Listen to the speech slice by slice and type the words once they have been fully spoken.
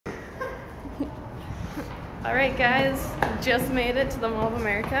Alright guys, just made it to the Mall of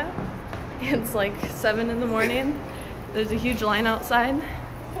America. It's like 7 in the morning. There's a huge line outside.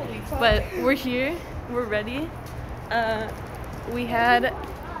 But we're here, we're ready. We had,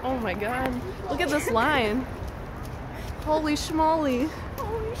 oh my god, look at this line. Holy schmoly.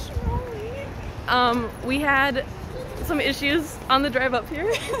 Holy schmoly. We had some issues on the drive up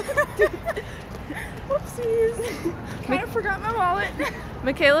here. Whoopsies. Kind of forgot my wallet.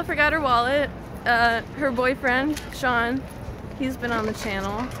 Michaela forgot her wallet. Her boyfriend, Sean, he's been on the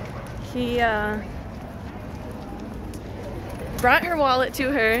channel. He brought her wallet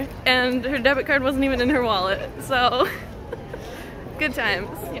to her, and her debit card wasn't even in her wallet. So, good times.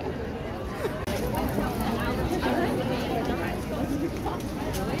 Yeah.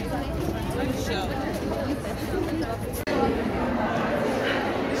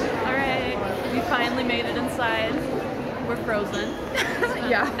 Alright, we finally made it inside. We're frozen.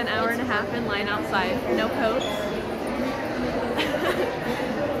 Yeah. An hour and a half in line outside. No coats.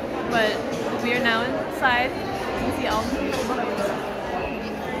 But we are now inside. You can see all the people behind us.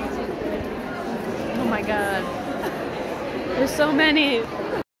 Oh my god. There's so many.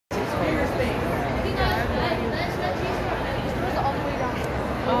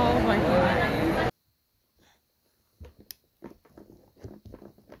 Oh my god.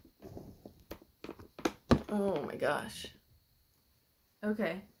 Oh my gosh.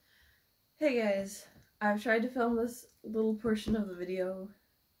 Okay. Hey guys, I've tried to film this little portion of the video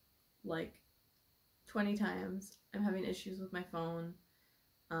like 20 times. I'm having issues with my phone.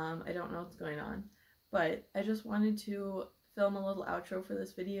 I don't know what's going on, but I just wanted to film a little outro for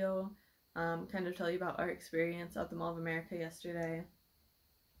this video, kind of tell you about our experience at the Mall of America yesterday.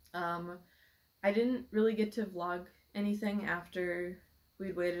 I didn't really get to vlog anything after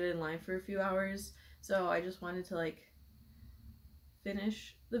we'd waited in line for a few hours, so I just wanted to like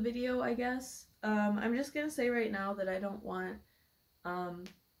finish the video, I guess. I'm just gonna say right now that I don't want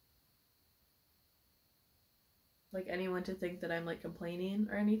like anyone to think that I'm like complaining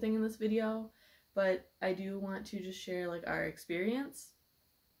or anything in this video, but I do want to just share like our experience.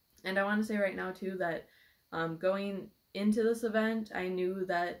 And I want to say right now too that going into this event, I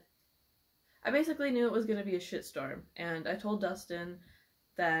basically knew it was gonna be a shitstorm, and I told Dustin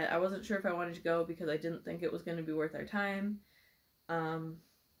that I wasn't sure if I wanted to go because I didn't think it was gonna be worth our time.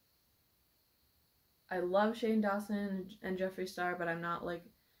 I love Dawson and Jeffree Star, but I'm not like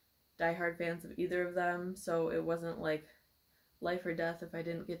diehard fans of either of them, so it wasn't like life or death if I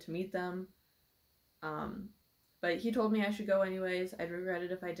didn't get to meet them. But he told me I should go anyways. I'd regret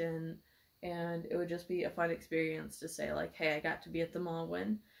it if I didn't, and it would just be a fun experience to say like, hey, I got to be at the mall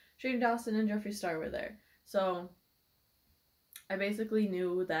when Dawson and Jeffree Star were there. So I basically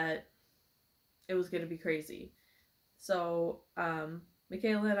knew that it was going to be crazy. So,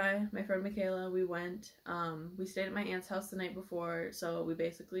 Michaela and I, my friend Michaela, we went, we stayed at my aunt's house the night before, so we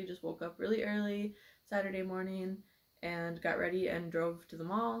basically just woke up really early Saturday morning and got ready and drove to the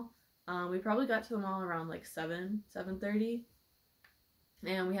mall. We probably got to the mall around like 7:30,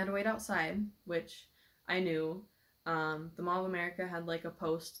 and we had to wait outside, which I knew. The Mall of America had like a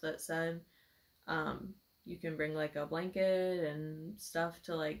post that said, you can bring like a blanket and stuff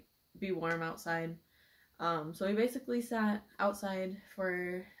to like be warm outside. So we basically sat outside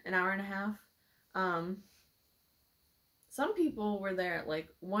for an hour and a half. Some people were there at like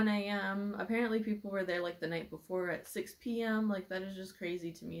 1 a.m. Apparently people were there like the night before at 6 p.m. Like, that is just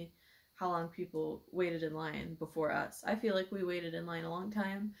crazy to me how long people waited in line before us. I feel like we waited in line a long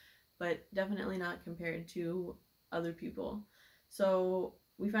time, but definitely not compared to other people. So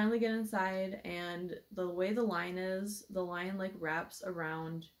we finally get inside, and the way the line is, the line like wraps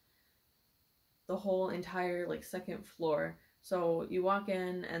around the whole entire like second floor. So you walk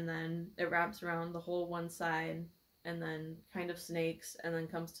in, and then it wraps around the whole one side, and then kind of snakes, and then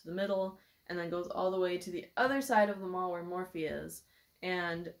comes to the middle, and then goes all the way to the other side of the mall where Morphe is.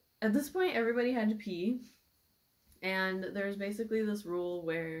 And at this point everybody had to pee, and there's basically this rule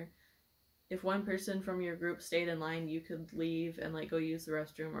where if one person from your group stayed in line, you could leave and like go use the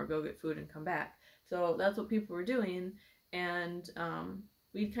restroom or go get food and come back. So that's what people were doing, and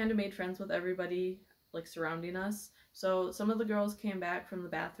we'd kind of made friends with everybody like surrounding us. So some of the girls came back from the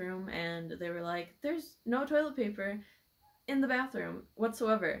bathroom, and they were like, there's no toilet paper in the bathroom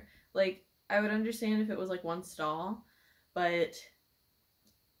whatsoever. Like, I would understand if it was like one stall, but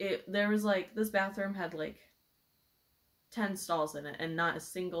there was like, this bathroom had like 10 stalls in it, and not a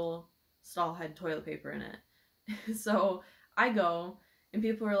single stall had toilet paper in it. So I go, and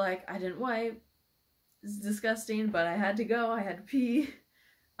people were like, I didn't wipe. It's disgusting, but I had to go. I had to pee.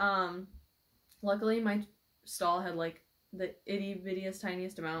 Luckily my stall had like the itty bittiest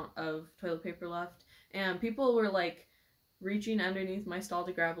tiniest amount of toilet paper left, And people were like reaching underneath my stall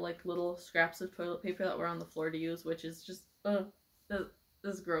to grab like little scraps of toilet paper that were on the floor to use, which is just this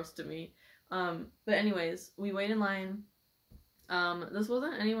is gross to me. But anyways, we wait in line. This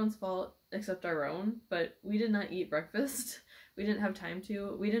wasn't anyone's fault except our own, but we did not eat breakfast. We didn't have time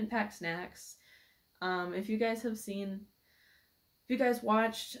to. We didn't pack snacks. If you guys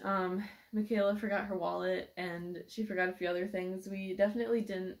watched, Michaela forgot her wallet and she forgot a few other things. We definitely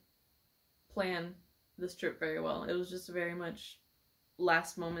didn't plan this trip very well. It was just a very much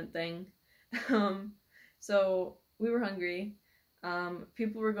last moment thing. So we were hungry.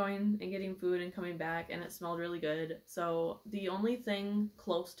 People were going and getting food and coming back, and it smelled really good. So the only thing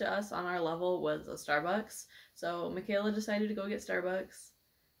close to us on our level was a Starbucks. So Michaela decided to go get Starbucks.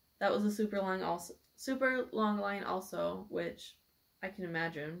 That was a super long line also, which I can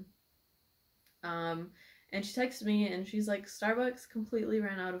imagine. And she texted me and she's like, Starbucks completely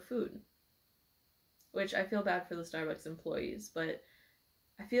ran out of food. Which I feel bad for the Starbucks employees, but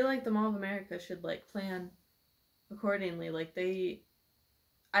I feel like the Mall of America should like plan accordingly. Like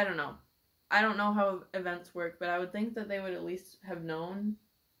I don't know. I don't know how events work, but I would think that they would at least have known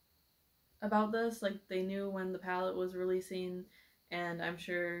about this. Like they knew when the pallet was releasing, and I'm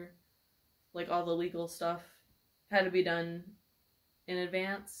sure like all the legal stuff had to be done in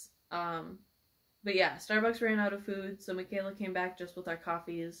advance. But yeah, Starbucks ran out of food, so Michaela came back just with our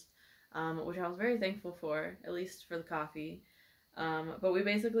coffees, which I was very thankful for, at least for the coffee. But we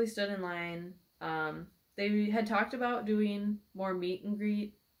basically stood in line. They had talked about doing more meet and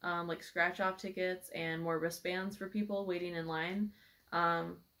greet, like scratch off tickets and more wristbands for people waiting in line.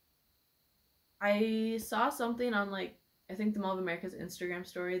 I saw something on like, I think the Mall of America's Instagram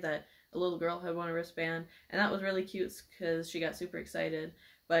story that a little girl had won a wristband, and that was really cute because she got super excited.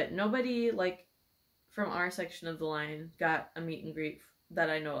 But nobody like from our section of the line got a meet and greet that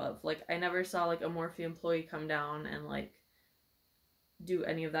I know of. Like I never saw like a Morphe employee come down and like do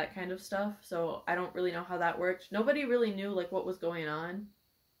any of that kind of stuff, so I don't really know how that worked. Nobody really knew like what was going on.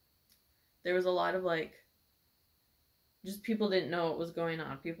 There was a lot of like, just people didn't know what was going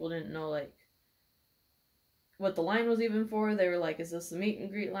on. People didn't know like what the line was even for. They were like, is this the meet and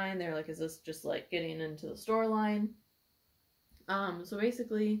greet line? They were like, is this just like getting into the store line? So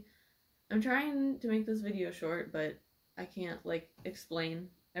basically I'm trying to make this video short, but I can't like explain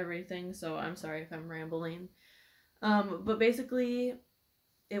everything, so I'm sorry if I'm rambling. But basically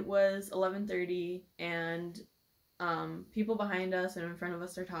it was 11:30 and people behind us and in front of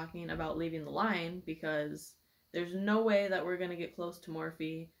us are talking about leaving the line because there's no way that we're going to get close to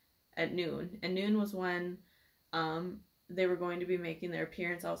Morphe at noon. And noon was when they were going to be making their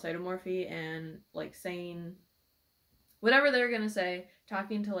appearance outside of Morphe and like saying whatever they were going to say,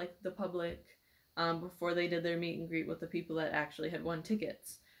 talking to like the public before they did their meet and greet with the people that actually had won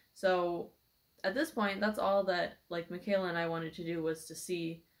tickets. So at this point, that's all that like Michaela and I wanted to do was to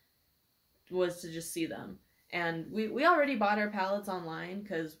just see them. And we already bought our pallets online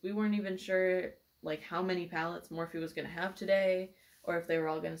because we weren't even sure like how many pallets Morphe was going to have today or if they were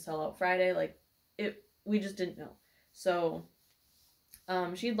all going to sell out Friday. Like we just didn't know. So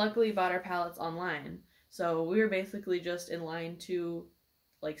she'd luckily bought our pallets online. So we were basically just in line to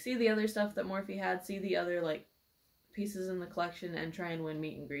like see the other stuff that Morphe had, see the other like pieces in the collection, and try and win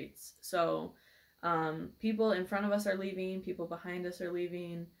meet and greets. So people in front of us are leaving, people behind us are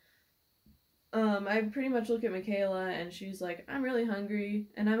leaving. I pretty much look at Michaela and she's like, I'm really hungry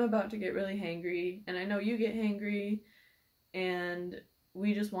and I'm about to get really hangry and I know you get hangry, and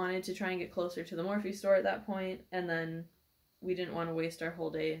we just wanted to try and get closer to the Morphe store at that point, and then we didn't want to waste our whole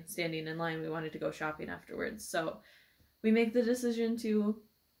day standing in line. We wanted to go shopping afterwards. So we make the decision to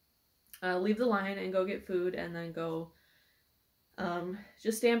leave the line and go get food and then go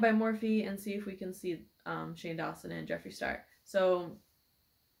just stand by Morphe and see if we can see Shane Dawson and Jeffree Star. So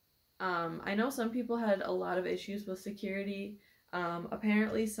I know some people had a lot of issues with security.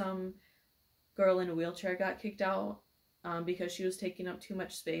 Apparently some girl in a wheelchair got kicked out because she was taking up too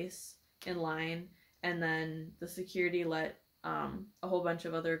much space in line, and then the security let a whole bunch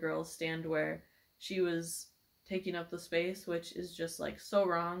of other girls stand where she was taking up the space, which is just like so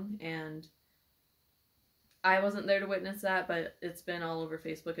wrong. And I wasn't there to witness that, but it's been all over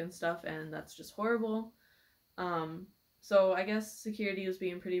Facebook and stuff, and that's just horrible. So I guess security was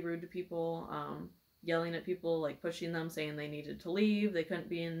being pretty rude to people, yelling at people, like pushing them, saying they needed to leave, they couldn't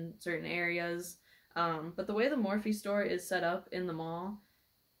be in certain areas. But the way the Morphe store is set up in the mall,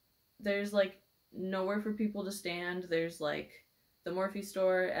 there's like nowhere for people to stand. There's like the Morphe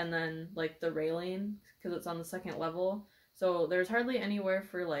store and then like the railing because it's on the second level. So there's hardly anywhere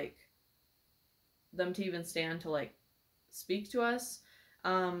for like them to even stand to like speak to us.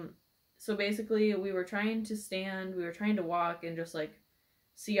 so basically we were trying to stand, we were trying to walk and just like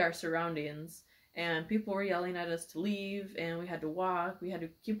see our surroundings, and people were yelling at us to leave, and we had to walk, we had to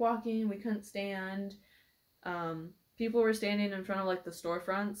keep walking, we couldn't stand. People were standing in front of like the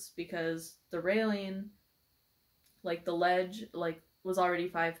storefronts because the railing, like the ledge, like was already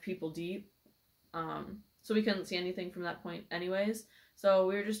 5 people deep. So we couldn't see anything from that point anyways. So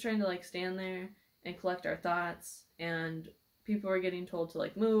we were just trying to like stand there and collect our thoughts, and people were getting told to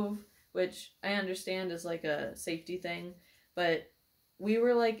like move, which I understand is like a safety thing, but we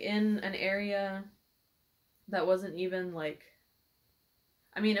were like in an area that wasn't even like,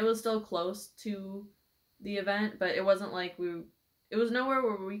 I mean, it was still close to the event, but it wasn't like it was nowhere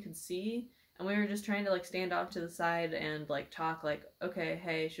where we could see, and we were just trying to like stand off to the side and like talk like, okay,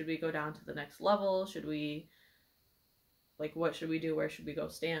 hey, should we go down to the next level? Should we, like, what should we do? Where should we go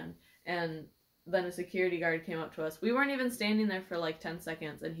stand? And then a security guard came up to us. We weren't even standing there for like 10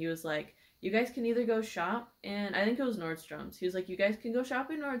 seconds, and he was like, you guys can either go shop, and I think it was Nordstrom's. He was like, you guys can go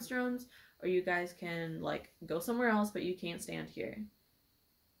shop in Nordstrom's, or you guys can like go somewhere else, but you can't stand here.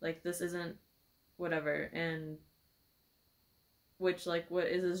 Like, this isn't whatever. And which, like, what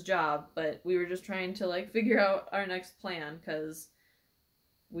is his job? But we were just trying to like figure out our next plan, because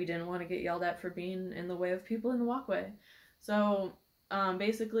we didn't want to get yelled at for being in the way of people in the walkway. So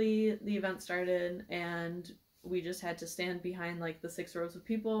basically the event started, and we just had to stand behind like the 6 rows of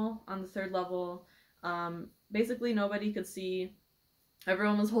people on the 3rd level. Basically nobody could see.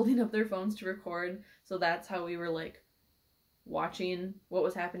 Everyone was holding up their phones to record, so that's how we were like watching what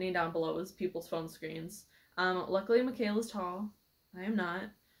was happening down below, was people's phone screens. Luckily Michaela's tall. I am not.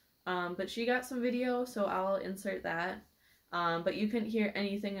 But she got some video, so I'll insert that. But you couldn't hear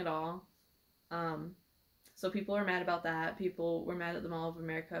anything at all. So people were mad about that. People were mad at the Mall of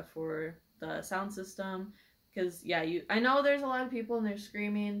America for the sound system. Because, yeah, I know there's a lot of people and they're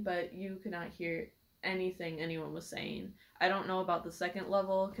screaming, but you could not hear anything anyone was saying. I don't know about the 2nd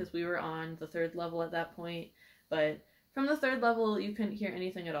level, because we were on the 3rd level at that point. But from the 3rd level, you couldn't hear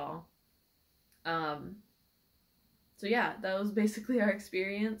anything at all. So yeah, that was basically our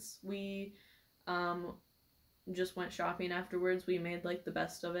experience. We just went shopping afterwards. We made like the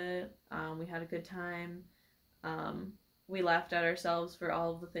best of it. We had a good time. We laughed at ourselves for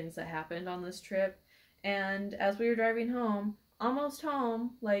all of the things that happened on this trip. And as we were driving home, almost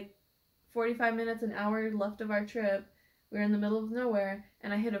home, like 45 minutes, an hour left of our trip, we were in the middle of nowhere,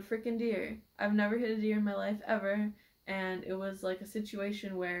 and I hit a freaking deer. I've never hit a deer in my life ever, and it was like a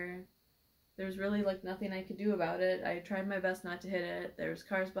situation where there was really like nothing I could do about it. I tried my best not to hit it. There was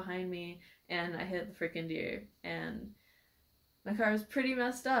cars behind me, and I hit the freaking deer, and my car was pretty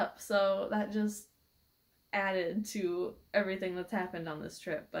messed up, so that just added to everything that's happened on this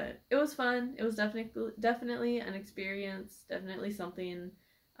trip. But it was fun. It was definitely an experience, definitely something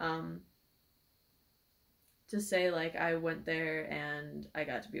to say like I went there and I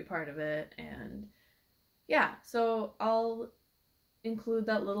got to be a part of it. And yeah, so I'll include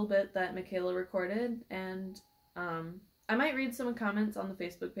that little bit that Michaela recorded, and I might read some comments on the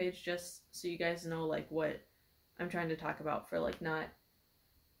Facebook page just so you guys know like what I'm trying to talk about, for like not,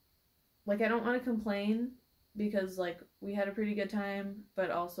 like, I don't want to complain, because like we had a pretty good time,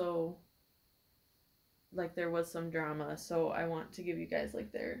 but also like there was some drama, so I want to give you guys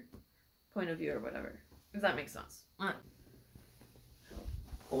like their point of view or whatever, if that makes sense.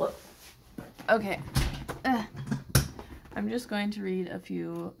 Okay. I'm just going to read a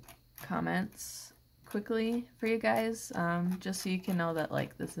few comments quickly for you guys, just so you can know that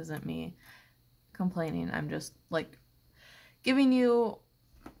like this isn't me complaining. I'm just like giving you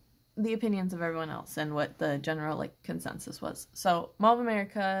the opinions of everyone else and what the general like consensus was. So Mall of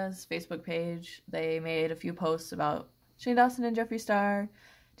America's Facebook page, they made a few posts about Shane Dawson and Jeffree Star.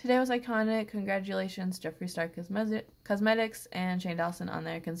 Today was iconic. Congratulations, Jeffree Star Cosmetics and Shane Dawson on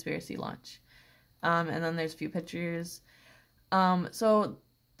their conspiracy launch. And then there's a few pictures. So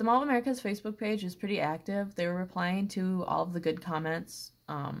the Mall of America's Facebook page is pretty active. They were replying to all of the good comments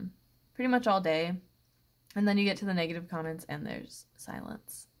pretty much all day. And then you get to the negative comments and there's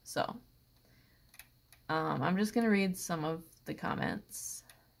silence. So I'm just going to read some of the comments.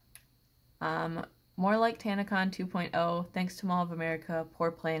 More like TanaCon 2.0, thanks to Mall of America,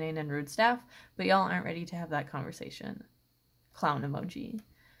 poor planning and rude staff, but y'all aren't ready to have that conversation. Clown emoji.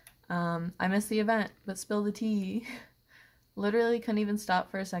 I missed the event, but spill the tea. Literally couldn't even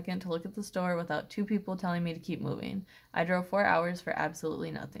stop for a second to look at the store without 2 people telling me to keep moving. I drove 4 hours for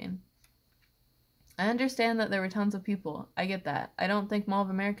absolutely nothing. I understand that there were tons of people. I get that. I don't think Mall of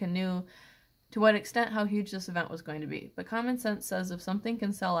America knew to what extent how huge this event was going to be, but common sense says if something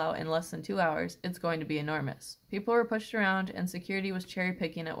can sell out in less than 2 hours, it's going to be enormous. People were pushed around, and security was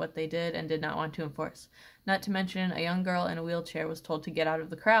cherry-picking at what they did and did not want to enforce. Not to mention, a young girl in a wheelchair was told to get out of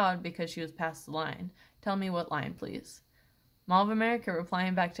the crowd because she was past the line. Tell me what line, please. Mall of America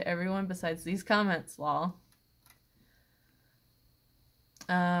replying back to everyone besides these comments, lol.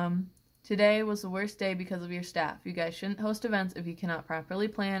 Today was the worst day because of your staff. You guys shouldn't host events if you cannot properly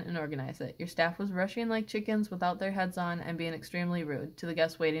plan and organize it. Your staff was rushing like chickens without their heads on and being extremely rude to the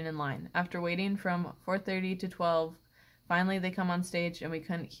guests waiting in line. After waiting from 4:30 to 12, finally they come on stage and we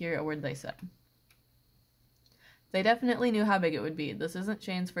couldn't hear a word they said. They definitely knew how big it would be. This isn't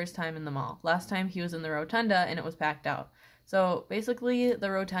Shane's first time in the mall. Last time he was in the rotunda and it was packed out. So basically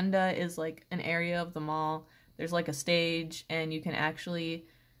the rotunda is like an area of the mall. There's like a stage and you can actually...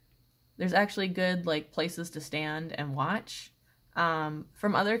 There's actually good, like, places to stand and watch.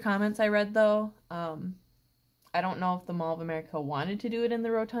 From other comments I read, though, I don't know if the Mall of America wanted to do it in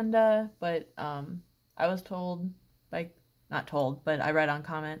the Rotunda, but I was told, like, not told, but I read on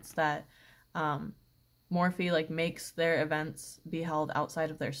comments that Morphe, like, makes their events be held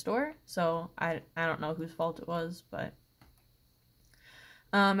outside of their store. So I don't know whose fault it was, but...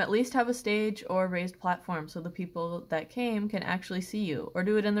 at least have a stage or raised platform so the people that came can actually see you, or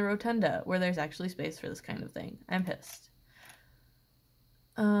do it in the rotunda where there's actually space for this kind of thing. I'm pissed.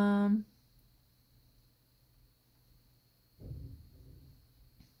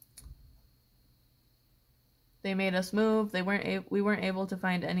 They made us move. We weren't able to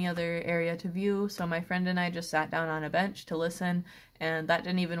find any other area to view, so my friend and I just sat down on a bench to listen, and that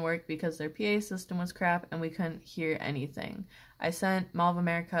didn't even work because their PA system was crap and we couldn't hear anything. I sent Mall of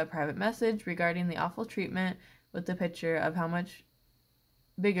America a private message regarding the awful treatment with the picture of how much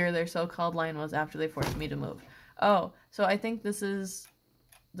bigger their so-called line was after they forced me to move. Oh, so I think this is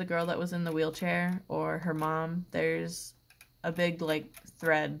the girl that was in the wheelchair, or her mom. There's a big, like,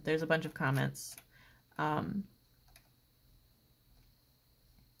 thread. There's a bunch of comments.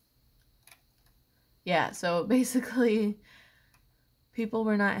 Yeah, so basically, people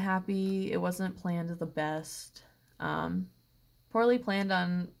were not happy. It wasn't planned the best. Poorly planned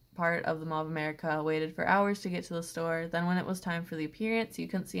on part of the Mall of America. Waited for hours to get to the store. Then when it was time for the appearance, you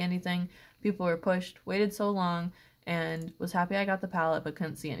couldn't see anything. People were pushed. Waited so long, and was happy I got the pallet, but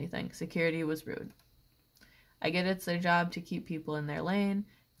couldn't see anything. Security was rude. I get it's their job to keep people in their lane,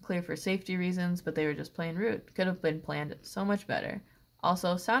 clear for safety reasons, but they were just plain rude. Could have been planned so much better.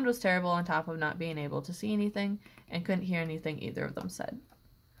 Also, sound was terrible on top of not being able to see anything, and couldn't hear anything either of them said.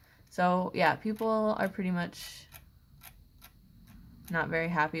 So, yeah, people are pretty much not very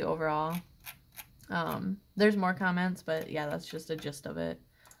happy overall. There's more comments, but yeah, that's just a gist of it.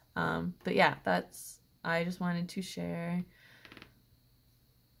 But yeah, I just wanted to share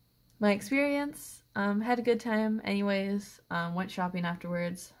my experience. Had a good time anyways. Went shopping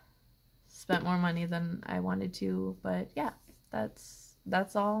afterwards. Spent more money than I wanted to, but yeah,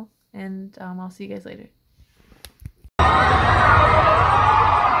 that's all, and I'll see you guys later.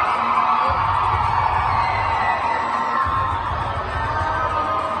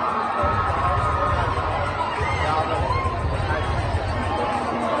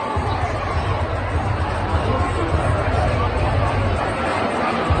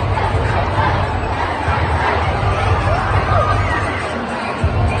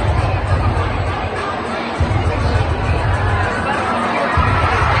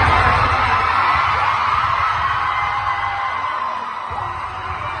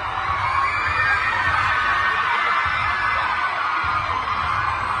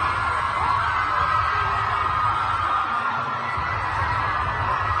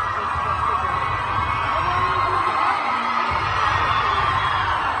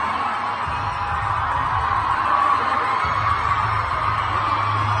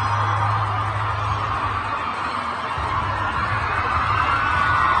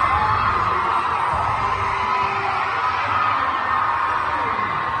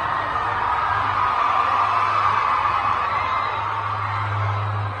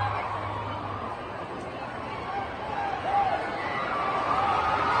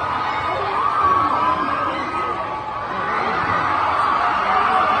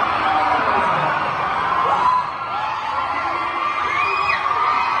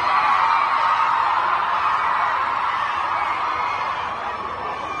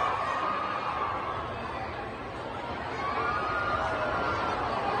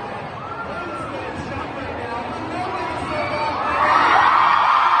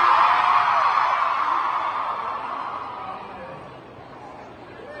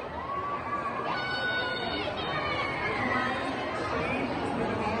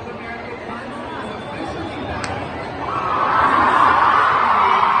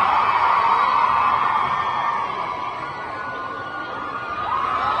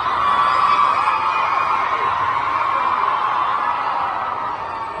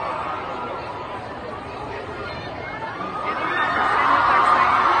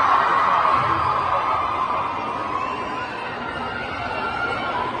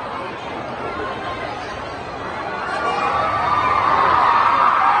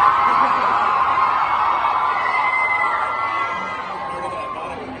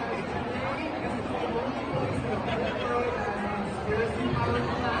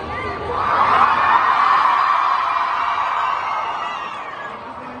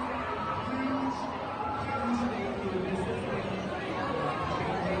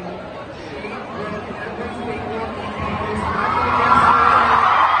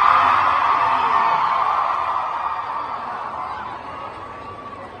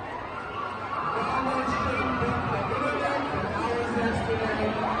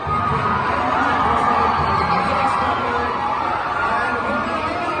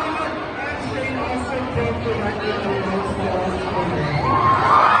 Thank you.